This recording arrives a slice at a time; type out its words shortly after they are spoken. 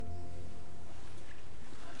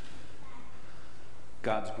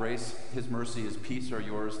God's grace, His mercy, His peace are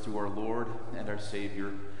yours through our Lord and our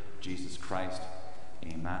Savior, Jesus Christ.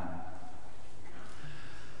 Amen.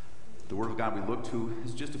 The Word of God we look to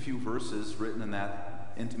is just a few verses written in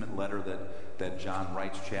that intimate letter that John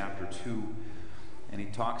writes, chapter 2. And he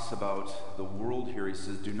talks about the world here. He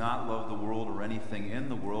says, "Do not love the world or anything in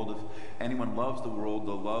the world. If anyone loves the world,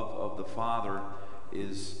 the love of the Father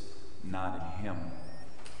is not in him."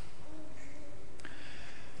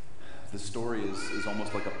 The story is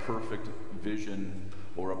almost like a perfect vision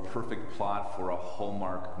or a perfect plot for a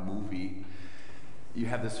Hallmark movie. You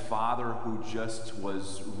have this father who just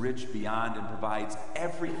was rich beyond and provides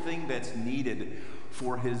everything that's needed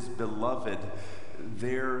for his beloved.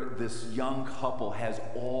 This young couple has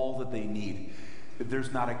all that they need.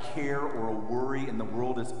 There's not a care or a worry in the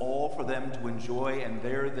world. It's all for them to enjoy, and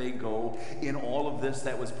there they go in all of this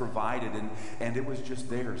that was provided, and it was just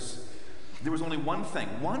theirs. There was only one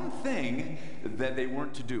thing that they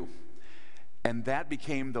weren't to do, and that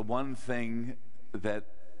became the one thing that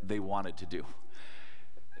they wanted to do.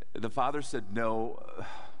 The father said no,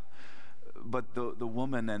 but the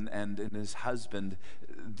woman and his husband,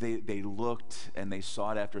 they looked and they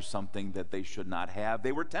sought after something that they should not have.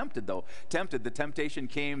 They were tempted, though. The temptation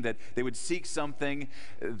came that they would seek something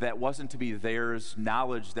that wasn't to be theirs,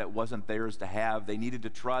 knowledge that wasn't theirs to have. They needed to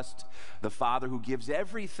trust the Father who gives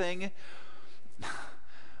everything.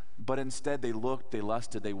 But instead they looked, they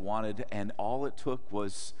lusted, they wanted, and all it took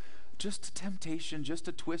was just a temptation, just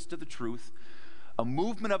a twist of the truth, a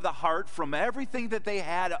movement of the heart from everything that they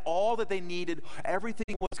had, all that they needed,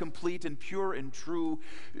 everything was complete and pure and true,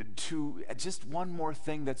 to just one more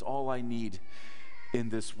thing. That's all I need in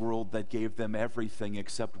this world that gave them everything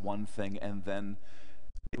except one thing, and then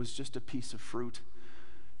it was just a piece of fruit.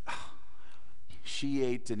 She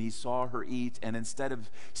ate and he saw her eat, and instead of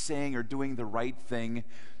saying or doing the right thing,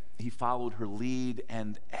 he followed her lead,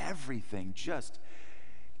 and everything just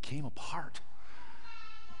came apart.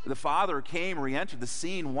 The father came, re-entered the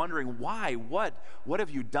scene, wondering why, what have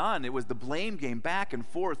you done? It was the blame game back and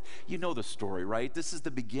forth. You know the story, right? This is the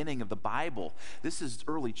beginning of the Bible. This is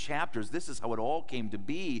early chapters. This is how it all came to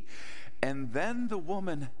be. And then the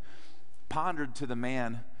woman pondered to the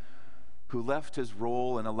man who left his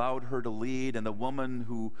role and allowed her to lead, and the woman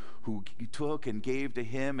who took and gave to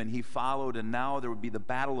him, and he followed, and now there would be the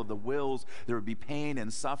battle of the wills. There would be pain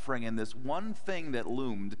and suffering, and this one thing that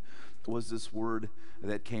loomed was this word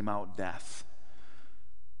that came out, death.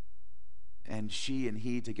 And she and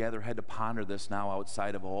he together had to ponder this now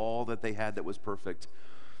outside of all that they had that was perfect.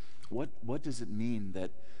 What does it mean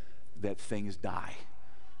that things die?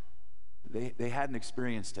 They hadn't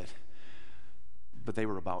experienced it, but they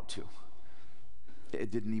were about to. It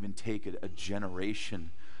didn't even take a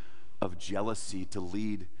generation of jealousy to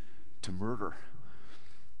lead to murder.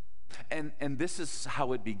 And this is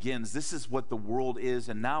how it begins. This is what the world is.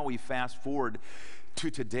 And now we fast forward to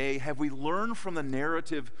today. Have we learned from the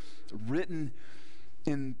narrative written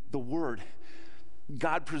in the Word?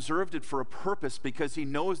 God preserved it for a purpose because He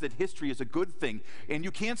knows that history is a good thing, and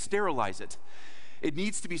you can't sterilize it. It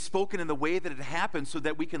needs to be spoken in the way that it happens so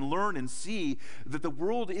that we can learn and see that the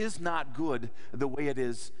world is not good the way it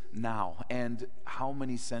is now. And how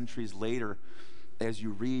many centuries later, as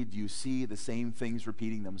you read, you see the same things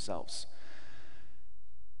repeating themselves.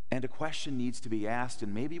 And a question needs to be asked,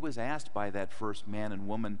 and maybe it was asked by that first man and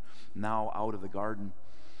woman now out of the garden.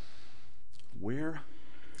 Where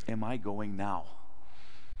am I going now?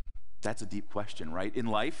 That's a deep question, right? In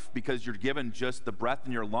life, because you're given just the breath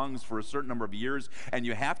in your lungs for a certain number of years, and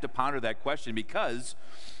you have to ponder that question because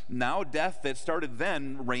now death that started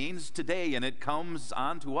then reigns today, and it comes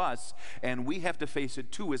onto us, and we have to face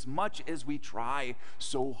it too. As much as we try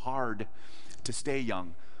so hard to stay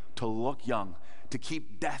young, to look young, to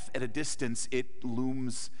keep death at a distance, it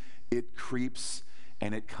looms, it creeps,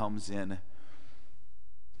 and it comes in.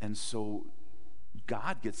 And so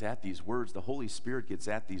God gets at these words. The Holy Spirit gets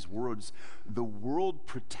at these words. The world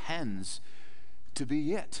pretends to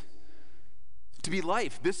be it, to be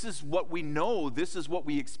life. This is what we know. This is what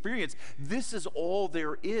we experience. This is all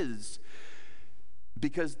there is,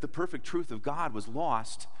 because the perfect truth of God was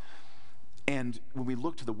lost, and when we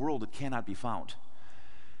look to the world, it cannot be found.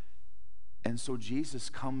 And so Jesus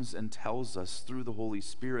comes and tells us through the Holy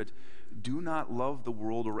Spirit, do not love the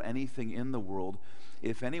world or anything in the world.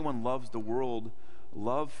 If anyone loves the world,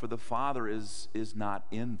 love for the Father is not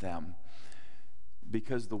in them.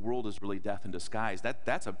 because the world is really death in disguise.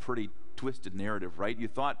 That's a pretty twisted narrative, right? You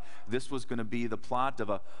thought this was going to be the plot of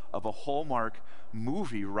a Hallmark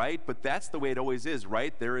movie, right? But that's the way it always is,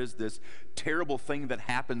 right? There is this terrible thing that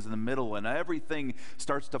happens in the middle, and everything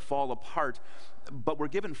starts to fall apart. But we're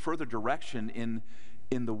given further direction in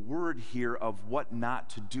the word here of what not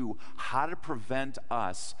to do, how to prevent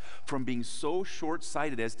us from being so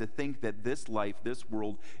short-sighted as to think that this life, this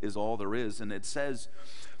world, is all there is. And it says,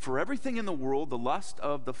 for everything in the world, the lust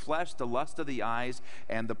of the flesh, the lust of the eyes,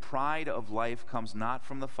 and the pride of life comes not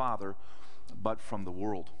from the Father, but from the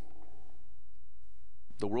world.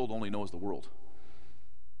 The world only knows the world.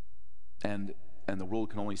 And the world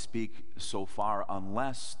can only speak so far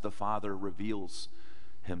unless the Father reveals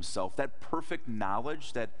himself. That perfect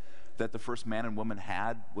knowledge that the first man and woman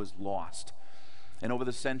had was lost. And over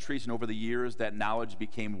the centuries and over the years, that knowledge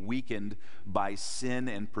became weakened by sin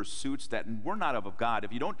and pursuits that were not of God.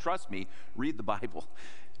 If you don't trust me, read the Bible.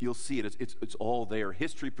 You'll see it. It's all there.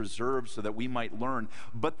 History preserved so that we might learn.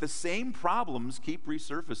 But the same problems keep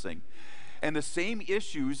resurfacing. And the same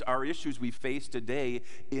issues are issues we face today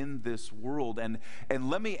in this world. And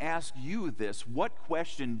let me ask you this. What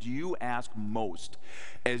question do you ask most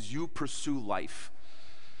as you pursue life?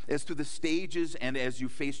 As to the stages and as you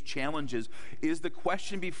face challenges, is the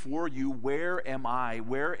question before you, where am I?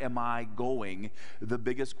 Where am I going? The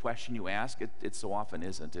biggest question you ask? It so often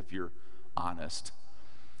isn't, if you're honest.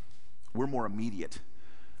 We're more immediate.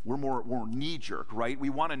 We're more knee-jerk, right? We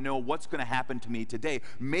want to know what's going to happen to me today.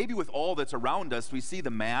 Maybe with all that's around us, we see the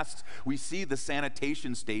masks, we see the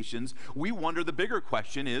sanitation stations. We wonder, the bigger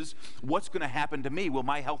question is, what's going to happen to me? Will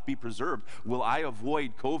my health be preserved? Will I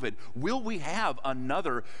avoid COVID? Will we have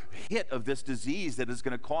another hit of this disease that is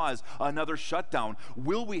going to cause another shutdown?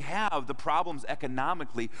 Will we have the problems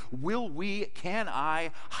economically? Can I,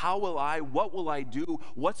 how will I, what will I do?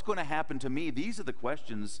 What's going to happen to me? These are the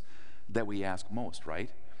questions that we ask most, right?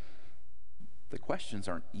 The questions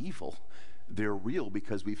aren't evil. They're real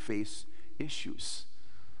because we face issues.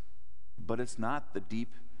 But it's not the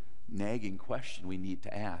deep, nagging question we need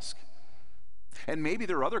to ask. And maybe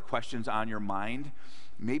there are other questions on your mind,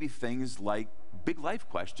 maybe things like big life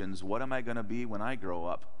questions. What am I going to be when I grow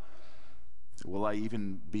up? Will I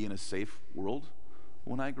even be in a safe world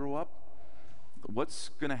when I grow up? What's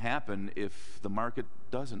going to happen if the market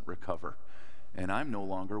doesn't recover and I'm no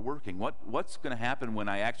longer working? What's going to happen when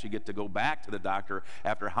I actually get to go back to the doctor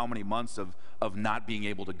after how many months of not being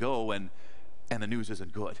able to go and the news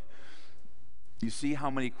isn't good? You see how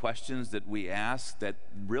many questions that we ask that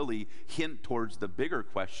really hint towards the bigger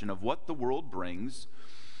question of what the world brings.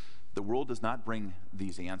 The world does not bring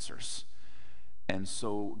these answers. And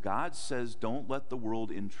so God says, don't let the world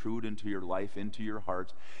intrude into your life, into your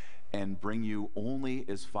heart, and bring you only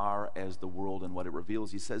as far as the world and what it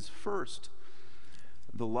reveals. He says, first,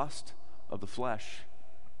 the lust of the flesh.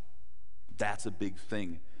 That's a big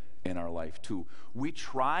thing in our life too. We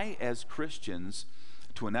try as Christians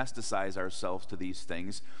to anesthetize ourselves to these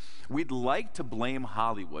things. We'd like to blame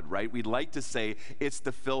Hollywood, right? We'd like to say it's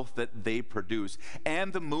the filth that they produce,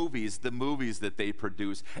 and the movies that they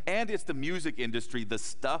produce, and it's the music industry, the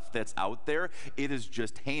stuff that's out there. It is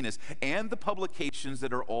just heinous. And the publications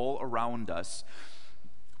that are all around us.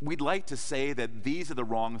 We'd like to say that these are the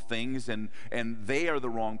wrong things and they are the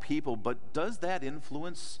wrong people, but does that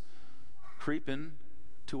influence creep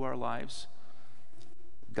into our lives?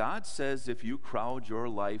 God says if you crowd your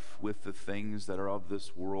life with the things that are of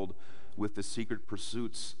this world, with the secret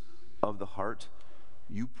pursuits of the heart,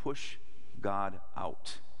 you push God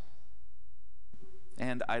out.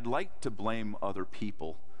 And I'd like to blame other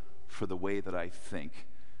people for the way that I think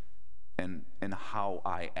and how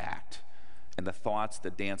I act, and the thoughts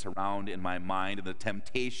that dance around in my mind, and the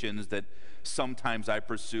temptations that sometimes I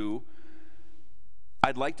pursue.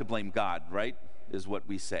 I'd like to blame God, right, is what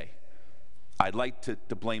we say. I'd like to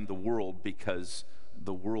blame the world because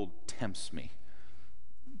the world tempts me.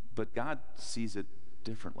 But God sees it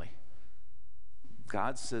differently.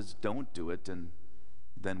 God says, don't do it, and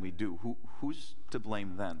then we do. Who's to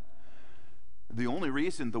blame then? The only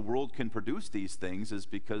reason the world can produce these things is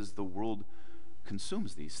because the world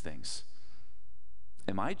consumes these things.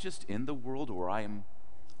 Am I just in the world, or I am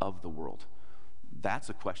of the world? That's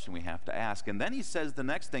a question we have to ask. And then he says the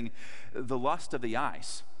next thing, the lust of the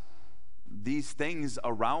eyes. These things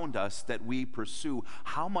around us that we pursue,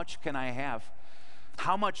 how much can I have?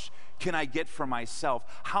 How much can I get for myself?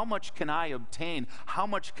 How much can I obtain? How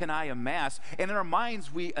much can I amass? And in our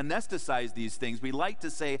minds, we anesthetize these things. We like to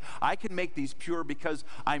say, I can make these pure because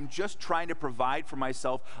I'm just trying to provide for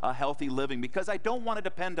myself a healthy living, because I don't want to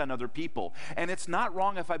depend on other people. And it's not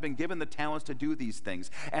wrong if I've been given the talents to do these things.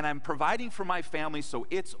 And I'm providing for my family, so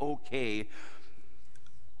it's okay.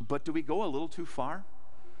 But do we go a little too far?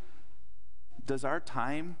 Does our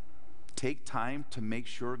time take time to make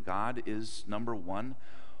sure God is number one?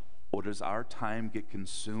 Or does our time get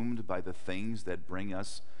consumed by the things that bring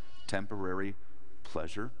us temporary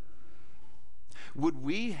pleasure? Would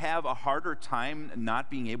we have a harder time not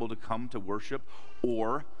being able to come to worship,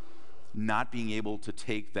 or not being able to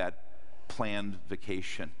take that planned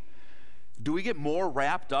vacation? Do we get more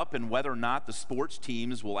wrapped up in whether or not the sports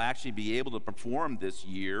teams will actually be able to perform this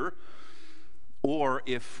year, or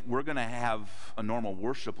if we're going to have a normal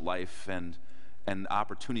worship life and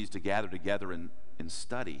opportunities to gather together and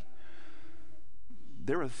study?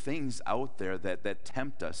 There are things out there that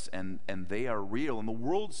tempt us, and they are real. And the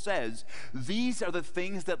world says these are the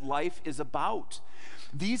things that life is about.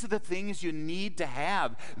 These are the things you need to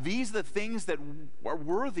have. These are the things that are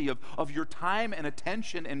worthy of your time and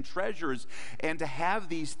attention and treasures. And to have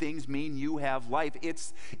these things mean you have life.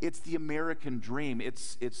 It's the American dream.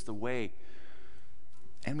 It's the way.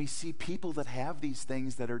 And we see people that have these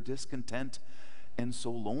things that are discontent and so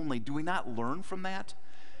lonely. Do we not learn from that?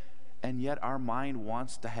 And yet our mind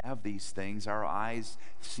wants to have these things. Our eyes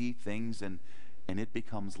see things, and it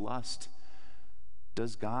becomes lust.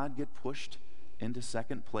 Does God get pushed into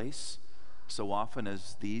second place so often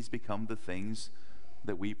as these become the things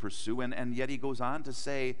that we pursue? And yet he goes on to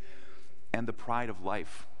say, and the pride of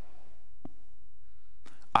life.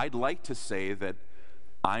 I'd like to say that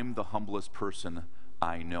I'm the humblest person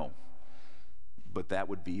I know, but that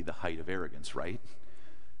would be the height of arrogance, right?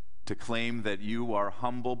 To claim that you are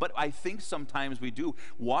humble. But I think sometimes we do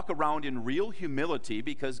walk around in real humility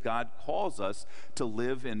because God calls us to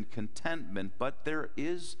live in contentment. But there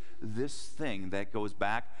is this thing that goes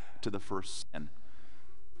back to the first sin.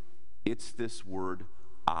 It's this word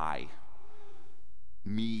I.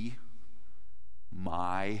 Me.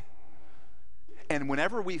 My. And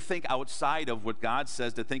whenever we think outside of what God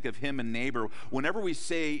says to think of him and neighbor, whenever we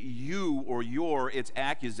say you or your, it's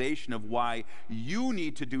accusation of why you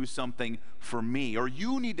need to do something for me, or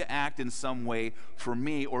you need to act in some way for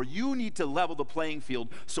me, or you need to level the playing field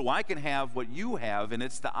so I can have what you have. And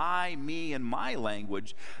it's the I, me, and my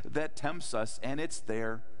language that tempts us, and it's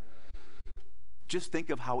there. Just think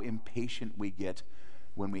of how impatient we get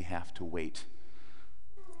when we have to wait.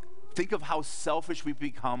 Think of how selfish we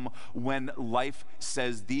become when life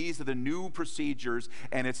says these are the new procedures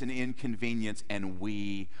and it's an inconvenience, and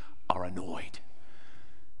we are annoyed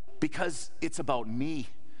because it's about me.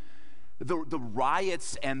 The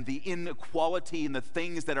riots and the inequality and the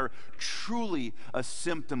things that are truly a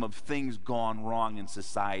symptom of things gone wrong in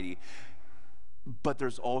society. But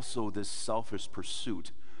there's also this selfish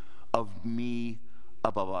pursuit of me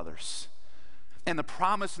above others. And the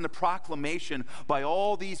promise and the proclamation by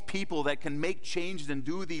all these people that can make changes and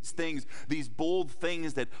do these things, these bold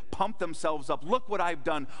things that pump themselves up. Look what I've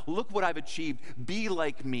done. Look what I've achieved. Be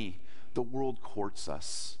like me. The world courts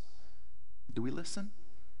us. Do we listen?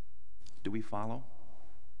 Do we follow?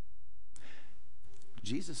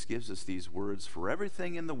 Jesus gives us these words: for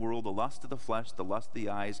everything in the world, the lust of the flesh, the lust of the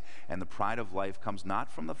eyes, and the pride of life comes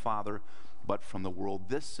not from the Father, but from the world.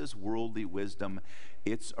 This is worldly wisdom.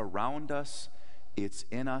 It's around us. It's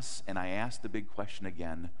in us. And I ask the big question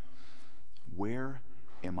again: where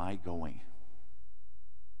am I going?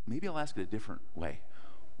 Maybe I'll ask it a different way.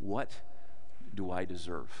 What do I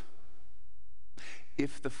deserve?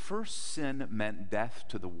 If the first sin meant death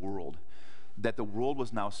to the world, that the world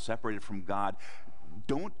was now separated from God,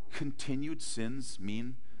 don't continued sins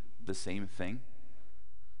mean the same thing?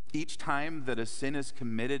 Each time that a sin is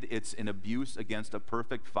committed, it's an abuse against a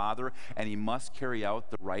perfect Father, and he must carry out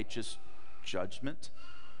the righteous judgment.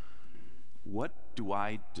 What do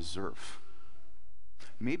I deserve?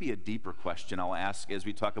 Maybe a deeper question I'll ask as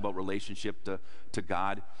we talk about relationship to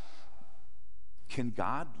God. Can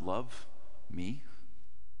God love me?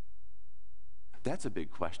 That's a big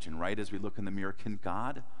question, right? As we look in the mirror, can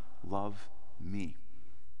God love me?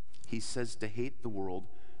 He says to hate the world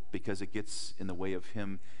because it gets in the way of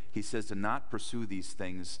him. He says to not pursue these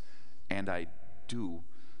things, and I do.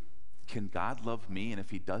 Can God love me? And if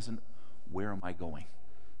he doesn't, where am I going?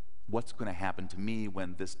 What's going to happen to me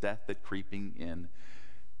when this death that's creeping in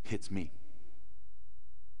hits me?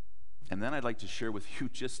 And then I'd like to share with you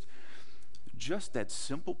just that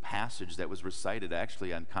simple passage that was recited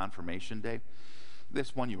actually on Confirmation Day.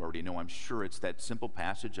 This one you already know, I'm sure. It's that simple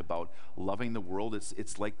passage about loving the world.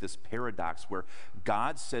 It's like this paradox where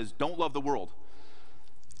God says, don't love the world.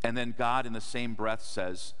 And then God in the same breath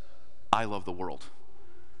says, I love the world.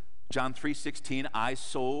 John 3:16, I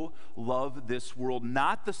so love this world,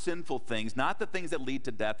 not the sinful things, not the things that lead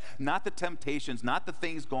to death, not the temptations, not the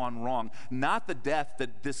things gone wrong, not the death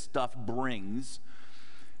that this stuff brings,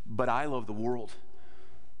 but I love the world.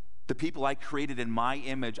 The people I created in my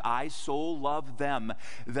image, I so love them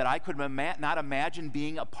that I could not imagine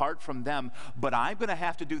being apart from them, but I'm going to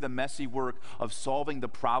have to do the messy work of solving the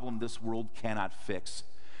problem this world cannot fix.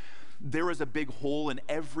 There is a big hole in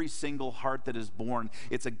every single heart that is born.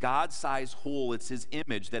 It's a God-sized hole. It's his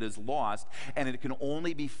image that is lost, and it can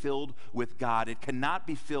only be filled with God. It cannot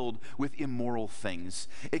be filled with immoral things.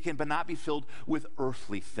 It cannot be filled with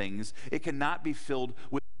earthly things. It cannot be filled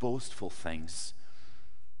with boastful things.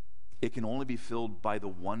 It can only be filled by the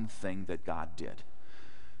one thing that God did.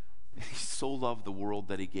 He so loved the world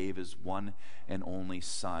that he gave his one and only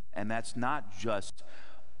Son. And that's not just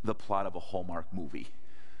the plot of a Hallmark movie.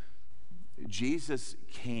 Jesus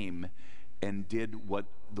came and did what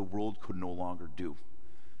the world could no longer do.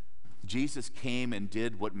 Jesus came and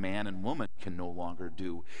did what man and woman can no longer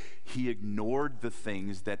do. He ignored the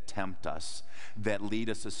things that tempt us, that lead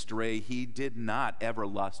us astray. He did not ever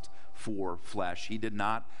lust for flesh. He did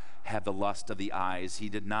not have the lust of the eyes. He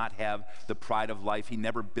did not have the pride of life. He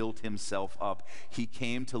never built himself up. He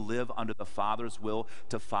came to live under the Father's will,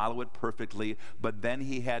 to follow it perfectly, but then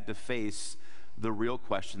he had to face the real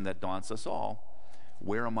question that daunts us all.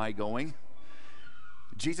 Where am I going?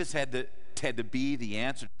 Jesus had to be the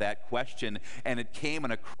answer to that question, and it came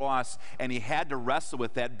on a cross, and he had to wrestle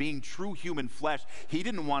with that. Being true human flesh, he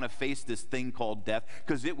didn't want to face this thing called death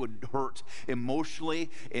because it would hurt emotionally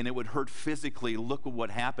and it would hurt physically. Look at what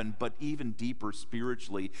happened. But even deeper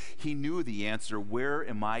spiritually, he knew the answer. Where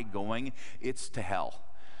am I going? It's to hell.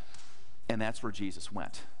 And that's where Jesus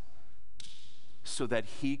went, so that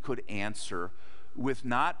he could answer with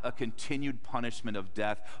not a continued punishment of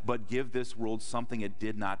death, but give this world something it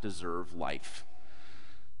did not deserve, life.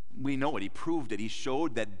 We know it. He proved it. He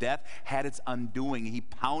showed that death had its undoing. He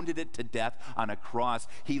pounded it to death on a cross.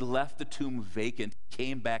 He left the tomb vacant,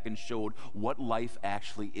 came back and showed what life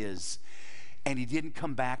actually is. And he didn't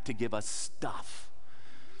come back to give us stuff.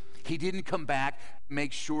 He didn't come back to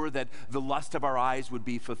make sure that the lust of our eyes would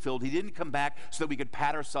be fulfilled. He didn't come back so that we could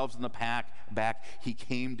pat ourselves on the back. He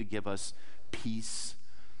came to give us peace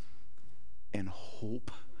and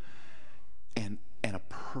hope and a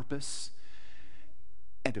purpose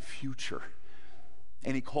and a future.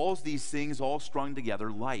 And he calls these things all strung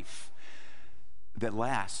together life that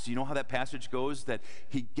lasts. You know how that passage goes? That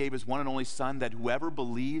he gave his one and only Son, that whoever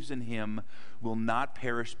believes in him will not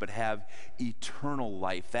perish but have eternal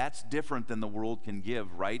life. That's different than the world can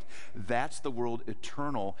give, right? That's the world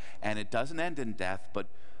eternal, and it doesn't end in death, but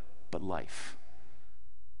life.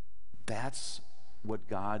 That's what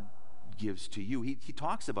God gives to you. He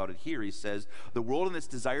talks about it here. He says, the world and its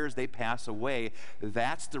desires, they pass away.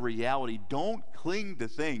 That's the reality. Don't cling to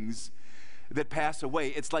things that pass away.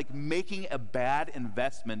 It's like making a bad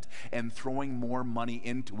investment and throwing more money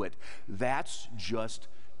into it. That's just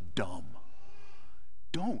dumb.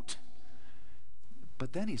 Don't.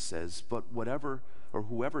 But then he says, but whatever or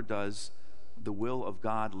whoever does the will of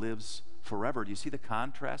God lives forever. Do you see the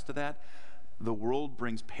contrast to that? The world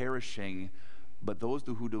brings perishing, but those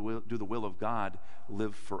who do the will of God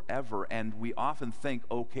live forever. And we often think,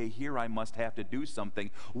 okay, here I must have to do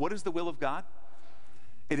something. What is the will of God?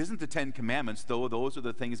 It isn't the 10 Commandments, though those are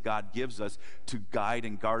the things God gives us to guide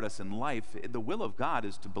and guard us in life. The will of God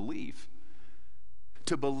is to believe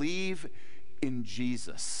in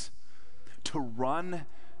Jesus, to run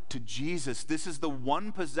to Jesus. This is the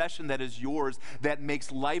one possession that is yours that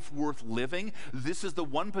makes life worth living. This is the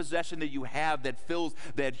one possession that you have that fills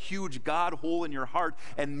that huge God hole in your heart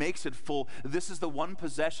and makes it full. This is the one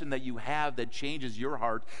possession that you have that changes your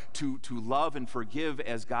heart to love and forgive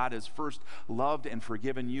as God has first loved and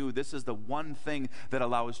forgiven you. This is the one thing that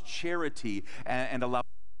allows charity and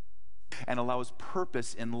allows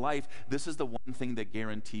purpose in life. This is the one thing that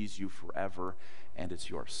guarantees you forever, and it's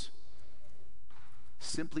yours.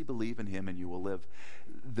 Simply believe in him and you will live.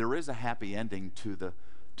 There is a happy ending to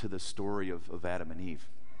the story of Adam and Eve.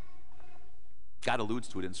 God alludes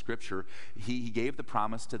to it in Scripture. He gave the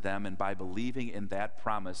promise to them, and by believing in that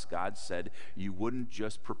promise, God said, you wouldn't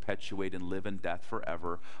just perpetuate and live in death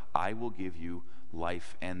forever. I will give you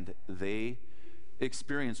life. And they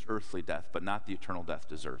experienced earthly death, but not the eternal death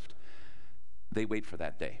deserved. They wait for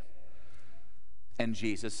that day. And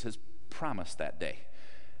Jesus has promised that day.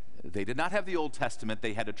 They did not have the Old Testament.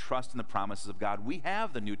 They had to trust in the promises of God. We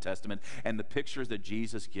have the New Testament and the pictures that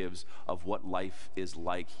Jesus gives of what life is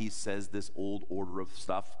like. He says this old order of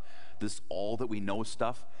stuff, this all that we know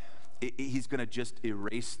stuff, he's going to just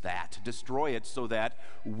erase that, destroy it, so that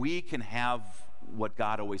we can have what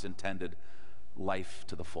God always intended, life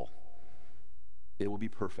to the full. It will be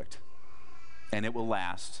perfect, and it will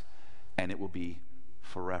last, and it will be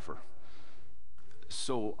forever.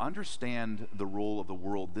 So understand the role of the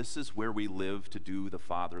world. This is where we live to do the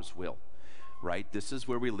Father's will, right? This is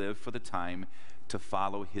where we live for the time to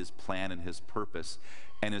follow his plan and his purpose.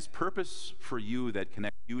 And his purpose for you that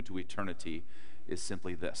connects you to eternity is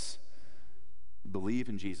simply this: believe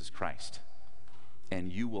in Jesus Christ,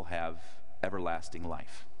 and you will have everlasting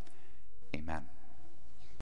life. Amen.